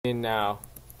Now.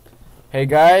 Hey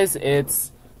guys,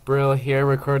 it's Brill here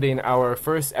recording our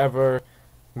first ever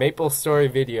Maple Story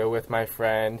video with my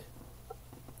friend.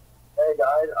 Hey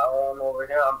guys, over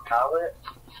here on Pallett.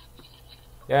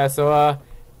 Yeah, so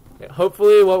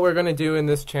hopefully what we're going to do in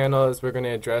this channel is we're going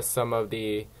to address some of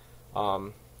the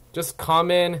just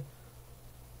common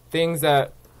things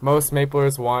that most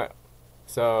Maplers want.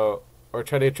 So, or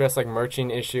try to address like merching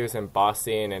issues and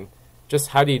bossing and just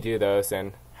how do you do those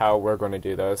and how we're going to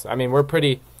do those. I mean, we're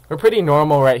pretty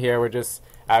normal right here. We're just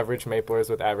average Maplers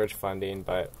with average funding,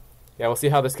 but yeah, we'll see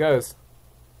how this goes.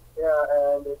 Yeah,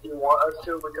 and if you want us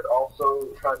to, we could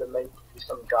also try to make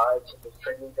some guides, like a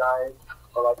training guide,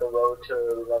 or like a road to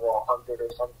level 100 or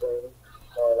something,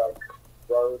 or like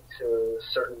road to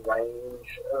certain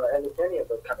range, any of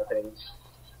those kind of things.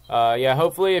 Yeah,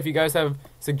 hopefully if you guys have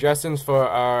suggestions for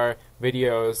our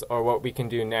videos or what we can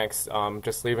do next,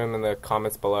 just leave them in the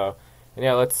comments below. And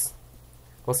yeah,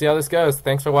 we'll see how this goes.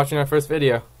 Thanks for watching our first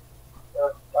video.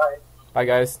 Bye. Bye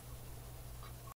guys.